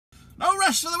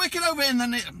rest for the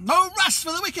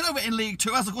wicked over in League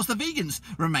Two, as of course the Vegans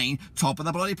remain top of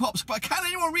the bloody pops. But can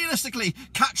anyone realistically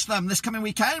catch them this coming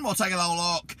weekend? We'll take a little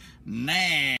look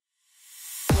now.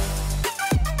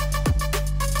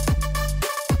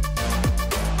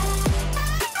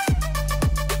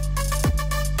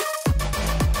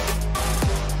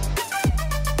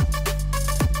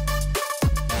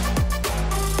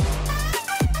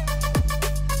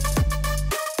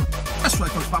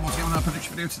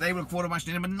 Prediction video today. We look forward to match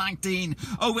day number 19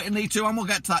 over in League 2, and we'll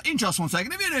get to that in just one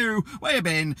second. If you're new, where you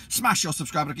been, smash your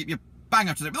subscribe to keep you bang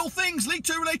up to date with all things League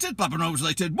 2 related, Blackburn Rovers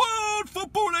related, world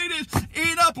football related,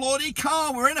 in a bloody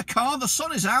car. We're in a car, the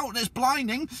sun is out, and it's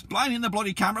blinding the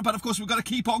bloody camera, but of course we've got to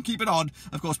keep on keeping on.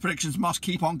 Of course, predictions must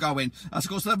keep on going. As of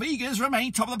course the Vegans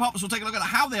remain top of the pops. We'll take a look at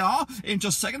how they are in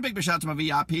just a second. Big shout out to my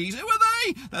VIPs. Who are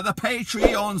they? They're the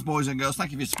Patreons, boys and girls.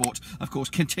 Thank you for your support. Of course,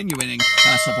 continuing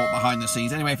support behind the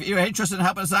scenes. Anyway, if you're interested in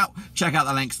helping us out, check out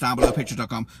the links down below,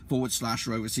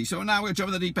 patreon.com/Roversea. So now we'll jump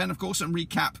in the deep end, of course, and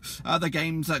recap the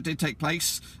games that did take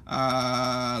place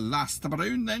last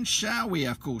afternoon, then shall we?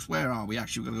 Of course, where are we?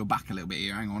 Actually, we're going to go back a little bit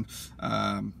here. Hang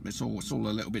on. It's all a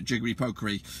little bit jiggery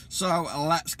pokery. So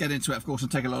let's get into it, of course,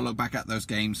 and take a little look back at those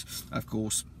games, of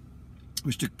course,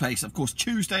 which took place, of course,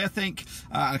 Tuesday, I think,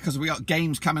 because we got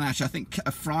games coming at you. I think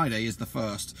Friday is the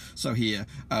first. So here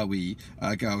we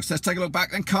go. So let's take a look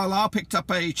back. Then Carlisle picked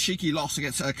up a cheeky loss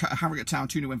against Harrogate Town,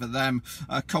 2-0 win for them.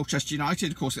 Colchester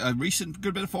United, of course, a recent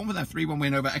good bit of form for them, 3-1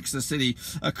 win over Exeter City.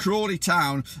 Crawley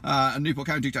Town and Newport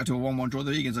County out to a 1-1 draw.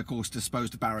 The Vegans, of course,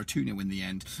 disposed of Barrow 2-0 in the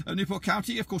end. Newport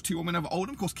County, of course, 2-1 win over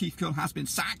Oldham. Of course, Keith Curl has been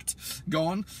sacked,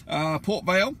 gone. Port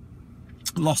Vale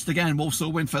lost again.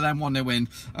 Walsall win for them, 1-0 win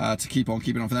to keep on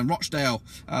keeping on for them. Rochdale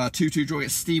 2-2 draw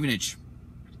against Stevenage.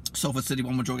 Salford City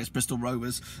 1-1 draw against Bristol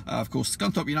Rovers. Of course,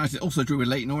 Scunthorpe United also drew with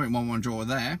Leyton. Orient 1-1 draw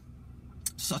there.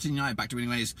 Sutton United back to winning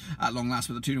ways at long last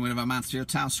with a 2-0 win over Mansfield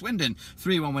Town. Swindon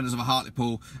 3-1 winners over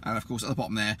Hartlepool, and of course at the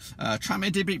bottom there,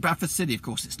 Tranmere did beat Bradford City. Of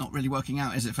course, it's not really working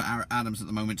out, is it, for Adams at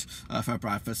the moment for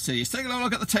Bradford City. Let's take a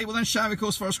look at the table then, shall we? Of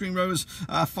course, Forest Green Rovers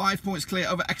 5 points clear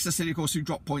over Exeter City, of course, who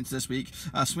dropped points this week.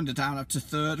 Swindon down up to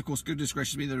third. Of course, goodness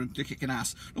gracious me, they're kicking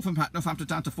ass. Northampton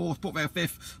down to fourth. Port Vale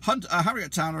fifth.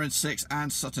 Harrogate Town are in sixth,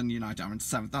 and Sutton United are in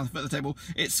seventh. Down the table,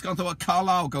 it's Scunthorpe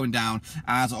Carlisle going down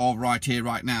as of right here,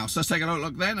 right now. So let's take a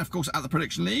look then, of course, at the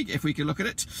Prediction League. If we can look at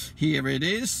it, here it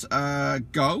is.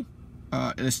 Go.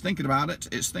 It's thinking about it.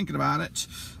 It's thinking about it.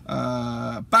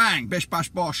 Bang! Bish, bash,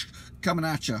 bosh. Coming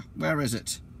at you. Where is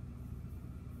it?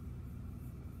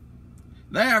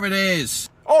 There it is.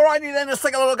 Alrighty then, let's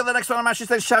take a look at the next one of matches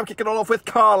then, shall we? Kick it all off with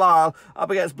Carlisle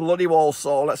up against bloody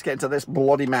Walsall. Let's get into this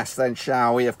bloody mess then,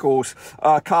 shall we? Of course,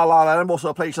 Carlisle and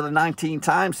Walsall played each other 19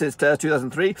 times since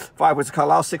 2003. 5 wins to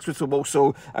Carlisle, 6 wins for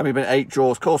Walsall, and we've been 8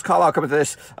 draws. Of course, Carlisle coming to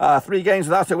this 3 games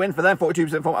without a win for them,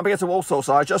 42% form. Up against the Walsall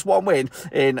side, just 1 win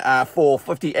in 4,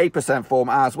 58% form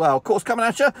as well. Of course, coming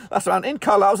at you, last round in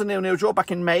Carlisle was a 0-0 draw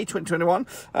back in May 2021.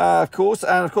 Of course,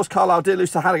 Carlisle did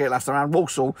lose to Harrogate last round.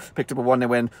 Walsall picked up a 1-0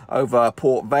 win over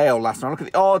Port Vale last round. Look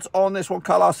at the odds on this one.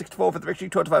 Carlisle 64 for the victory,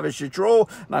 25 is your draw,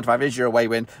 95 is your away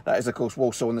win. That is, of course,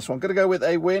 Walsall on this one. Going to go with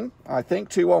a win, I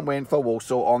think, 2-1 win for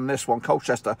Walsall on this one.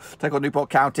 Colchester take on Newport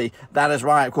County. That is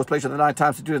right. Of course, played the 9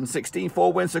 times in 2016.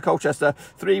 4 wins to Colchester,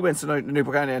 3 wins to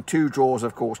Newport County, and 2 draws,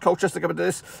 of course. Colchester coming to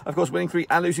this, of course, winning 3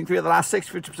 and losing 3 of the last 6,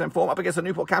 50% form, up against the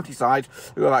Newport County side,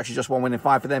 who have actually just 1 win in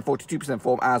 5 for them, 42%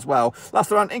 form as well. Last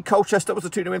round in Colchester was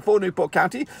a 2-0 win for Newport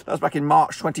County. That was back in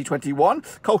March 2021.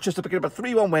 Colchester picking up a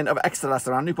 3-1 win over Exeter last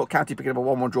round. Newport County picking up a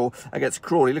 1-1 draw against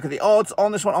Crawley. Look at the odds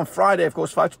on this one on Friday, of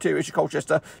course. 5-2 is your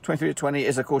Colchester, 23-20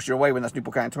 is, of course, your away win. That's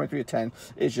Newport County. 23-10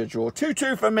 is your draw.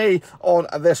 2-2 for me on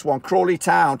this one. Crawley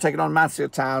Town taking on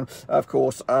Mansfield Town, of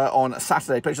course, on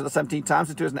Saturday. Played each other 17 times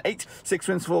in 2008. 6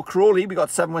 wins for Crawley. We got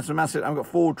 7 wins for Mansfield, and we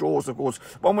got 4 draws, of course.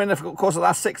 1 win, of course, the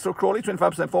last 6 for Crawley,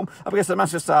 25% form, up against the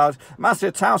Mansfield side.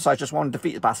 Mansfield Town side just 1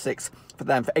 defeated by 6 for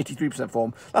them for 83%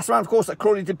 form. Last round, of course,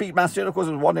 Crawley did beat Mansfield. Of course,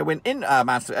 it was 1-0 win in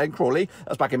Mansfield and Crawley. That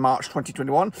was back in March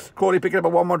 2021. Crawley picking up a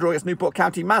 1-1 draw against Newport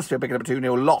County. Mansfield picking up a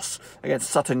 2-0 loss against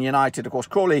Sutton United. Of course,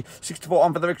 Crawley 64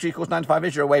 on for the victory. Of course, 95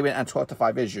 is your away win, and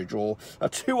 12-5 is your draw. A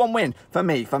 2-1 win for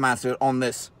me for Mansfield on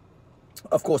this.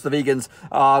 Of course, the Vegans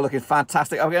are looking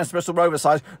fantastic up against the Bristol Rovers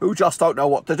side, who just don't know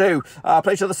what to do.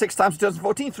 Played each other 6 times in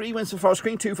 2014. 3 wins for Forest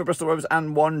Green, 2 for Bristol Rovers,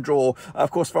 and 1 draw.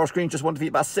 Of course, Forest Green just 1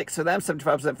 defeat by 6 for them,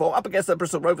 75% form, up against the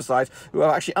Bristol Rovers side, who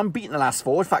are actually unbeaten the last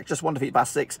 4. In fact, just 1 defeat by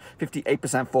 6,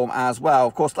 58% form as well.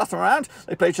 Of course, last time around,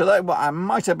 they played each other. Well, it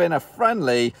might have been a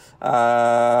friendly.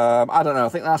 I don't know. I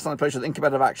think the last time they played each other in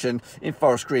competitive action in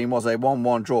Forest Green was a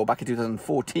 1-1 draw back in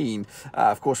 2014.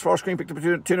 Of course, Forest Green picked up a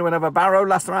 2-0 win over Barrow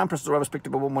last time around. Bristol Rovers picked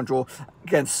up a 1-1 draw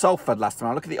against Salford last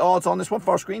time. Look at the odds on this one.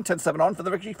 Forest Green, 10-7 on for the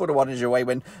victory. 4-1 is your away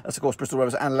win. That's, of course, Bristol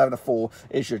Rovers, and 11-4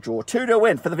 is your draw. 2-0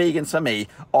 win for the Vegans for me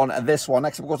on this one.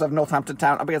 Next, of course, I have Northampton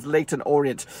Town up against Leyton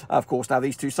Orient. Of course, now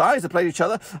these two sides have played each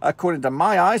other, according to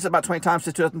my eyes, about 20 times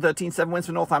since 2013. 7 wins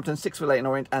for Northampton, 6 for Leyton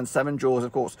Orient, and 7 draws,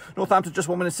 of course. Northampton just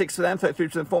 1 win and 6 for them,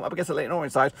 33% form up against the Leyton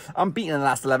Orient side. Unbeaten in the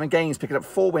last 11 games, picking up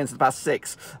 4 wins in the past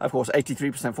 6. Of course,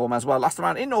 83% form as well. Last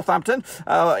round in Northampton,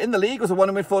 in the league, was a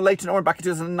 1-win for Leyton Orient back in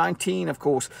 2019, of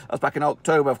course. That was back in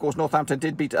October. Of course, Northampton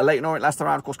did beat Leyton Orient last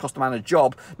round, of course, cost the man a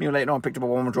job. Meanwhile, Leyton Orient picked up a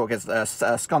 1-1 draw against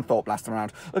Scunthorpe last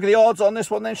round. Look at the odds on this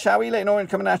one then, shall we? Leyton Orient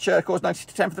coming at you, of course,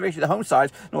 90-10 for the victory, the home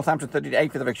side. Northampton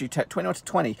 30-8 for the victory,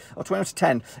 21-20, or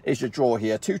 21-10 is your draw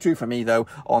here. 2-2 for me, though,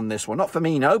 on this one. Not for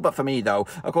me, no, but for me, though.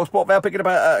 Of course, Port Vale picking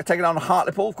up, taking on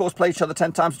Hartlepool. Of course, played each other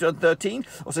 10 times in 2013,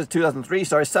 or since 2003,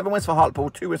 sorry. 7 wins for Hartlepool,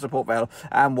 2 wins for Port Vale,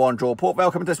 and 1 draw. Port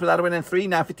Vale coming to this without a win in 3,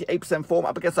 now 58% form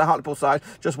up against the Hartlepool side.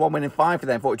 Just 1 win in 5 for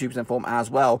them, 42% form as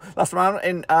well. Last round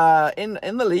in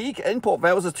the league, in Port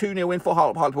Vale was a 2-0 win for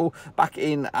Hartlepool back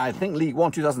in, I think, League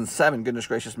 1 2007. Goodness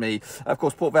gracious me. Of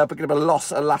course, Port Vale picking up a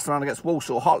loss last round against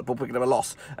Walsall. Hartlepool picking up a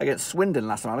loss against Swindon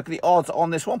last round. Look at the odds on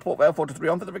this one. Port Vale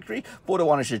 4-3 on for the victory,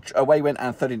 4-1 is your away win,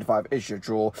 and 13-5 is your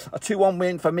draw. A 2-1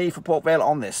 win for me for Port Vale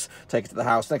on this. Take it to the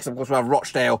house. Next, of course, we have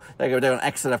Rochdale. They're going down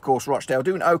Exeter, of course. Rochdale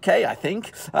doing okay, I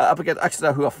think. Up against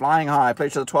Exeter, who are flying high. Played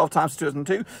each other 12 times since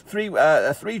 2002.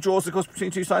 3 draws, of course,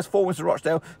 between two sides. 4 wins for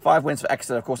Rochdale, 5 wins for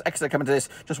Exeter. Of course, Exeter coming to this,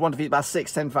 just 1 defeat past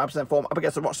 6, 10-5% form. Up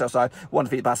against the Rochdale side, 1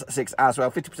 defeat past 6 as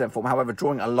well, 50% form. However,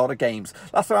 drawing a lot of games.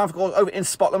 Last round, of course, over in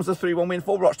Scotland was a 3-1 win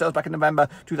for Rochdale back in November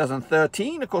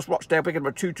 2013. Of course, Rochdale picking up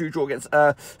a 2-2 draw against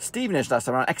Stevenage last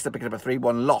round. Exeter picking up a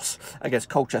 3-1 loss against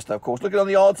Colchester, of course. Looking on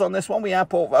the odds on this one, we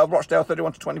have Rochdale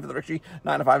 31-20 for the victory,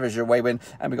 9-5 is your away win,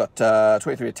 and we got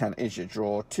 23-10 is your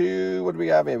draw. What do we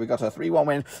have here? We got a 3-1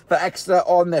 win for Exeter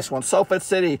on this one. Salford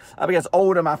City up against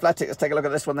Oldham Athletic. Let's take a look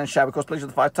at this one then, shall we? Of course, played the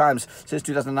 5 times since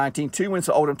 2019. 2 wins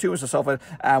for Oldham, 2 wins for Salford,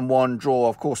 and 1 draw.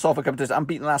 Of course, Salford coming to this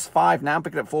unbeaten the last 5 now,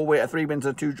 picking up 3 wins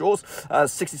and 2 draws,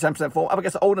 67% form. Up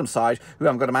against the Oldham side, who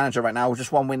haven't got a manager right now,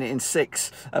 just 1 win in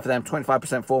 6 for them,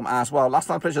 25% form as well. Last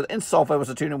time played in Salford was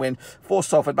a 2-0 win for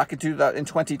Salford back in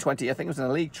 2020. I think it was in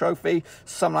a league trophy,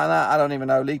 something like that. I don't even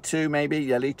know. League 2 maybe?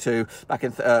 Yeah, League 2 back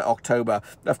in October.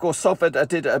 Of course, Salford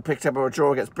did pick up a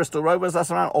draw against Bristol Rovers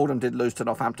last round. Oldham did lose to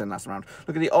Northampton last round.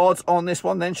 Look at the odds on this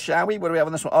one then, shall we? What do we have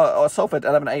on this one? Salford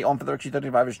 11-8 on for the victory,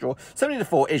 35 is draw.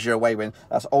 70-4 is your away win.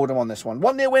 That's Oldham on this one.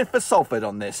 1-0 win for Salford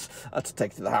on this to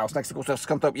take to the house. Next, of course, we have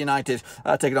Scunthorpe United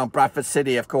taking on Bradford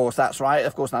City, of course. That's right.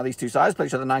 Of course, now these two sides played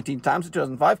each other 19 times in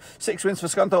 2005. 6 wins for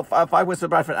Scunthorpe, 5 wins for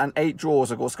Bradford, and 8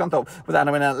 draws. Of course, Scunthorpe without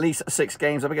a win in at least 6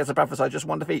 games up against the Bradford side. Just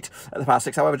 1 defeat at the past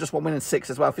 6. However, just 1 win in 6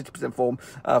 as well. 50% form,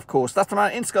 of course. Last time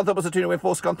around in Scunthorpe was a 2-0 win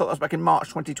for Scunthorpe. That was back in March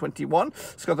 2021.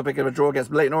 Scunthorpe picking up a draw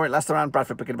against Leyton Orient last round.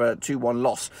 Bradford picking up a 2-1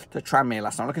 loss to Tranmere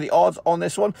last round. Look at the odds on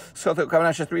this one. Scunthorpe coming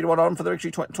out 3-1 on for the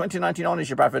victory. 2019 on is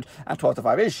your Bradford, and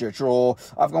 12-5 is your draw.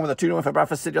 I've gone with a 2-0 win for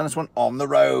Bradford City on this one on the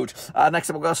road. Next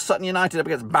up, we'll go Sutton United up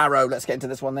against Barrow. Let's get into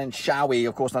this one then, shall we?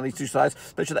 Of course, now these two sides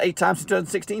played each other 8 times in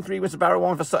 2016. 3 wins for Barrow,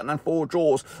 1 for Sutton, and 4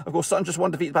 draws. Of course, Sutton just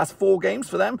 1 defeat the past 4 games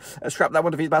for them. Scrap that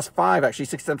 1 defeat the past 5, actually.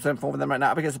 67% form for them right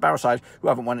now up against the Barrow side, who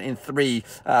haven't won in 3.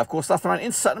 Of course, last time around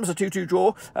in Sutton was a 2-2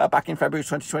 draw back in February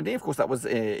 2020. Of course, that was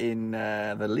in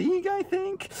the league, I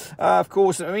think. Of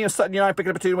course, Sutton United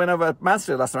picking up a 2 win over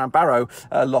Mansfield last time around. Barrow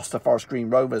lost to Forest Green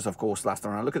Rovers, of course, last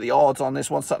time around. Look at the odds on this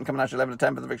one. Sutton coming out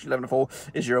 11-10 for the victory,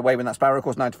 11-4 is your away win. That's Barrow, of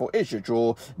course, 9-4 is your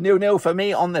draw. 0-0 for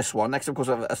me on this one. Next, of course,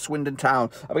 a Swindon Town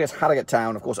up against Harrogate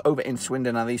Town, of course, over in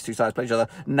Swindon, and these two sides play each other.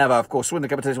 Never, of course. Swindon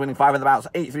coming to this winning 5 in the bouts,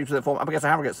 83% form up against the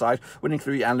Harrogate side, winning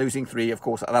 3 and losing 3, of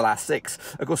course, at the last 6.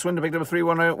 Of course, Swindon picked up a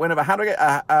 3-1 win over Harrogate,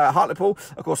 Hartlepool.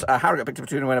 Of course, Harrogate picked up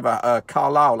a 2-1 win over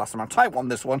Carlisle last time. Tight one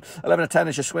this one. 11-10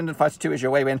 is your Swindon, 5-2 is your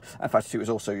away win, and 5-2 is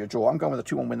also your draw. I'm going with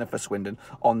a 2-1 win there for Swindon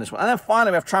on this one. And then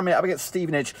finally, we have Tranmere up against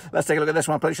Stevenage. Let's take a look at this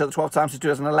one. Played each other 12 times since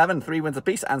 2011, 3 wins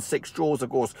apiece and 6 draws, of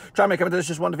course. Tranmere coming to this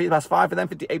just 1 defeat in the past 5 for them,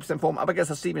 58% form up against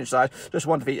the Stevenage side, just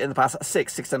 1 defeat in the past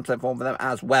 6, 67% form for them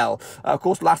as well. Of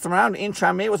course, last time around in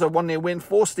Tranmere was a 1-0 win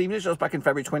for Stevenage. That was back in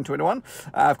February 2021.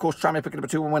 Of course, Tranmere picking up a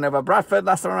 2-1 win over Bradford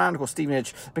last time around. Of course,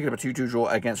 Stevenage picking up a 2-2 draw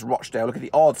against Rochdale. Look at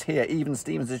the odds here. Even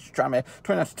Stevens is your Tranmere,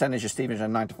 29-10 is your Stevenage,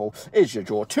 and 9-4 is your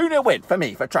draw. 2-0 win for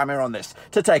me for Tranmere on this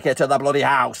to take it to the bloody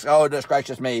house. Oh, goodness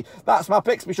gracious me. That's my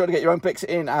picks. Be sure to get your own picks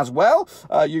in as well.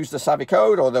 Use the Savvy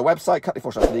code or the website,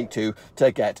 Cut4 League 2,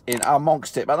 to get in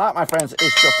amongst it. But that, my friends,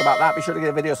 is just about that. Be sure to give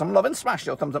the video some love and smash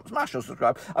your thumbs up, smash your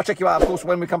subscribe. I'll check you out, of course,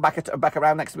 when we come back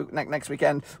around next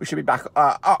weekend. We should be back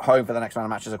at home for the next round of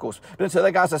matches, of course. But until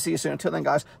then, guys, I'll see you soon. Until then,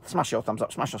 guys, smash your thumbs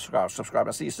up, smash your subscribe.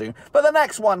 I'll see you soon for the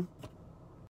next one.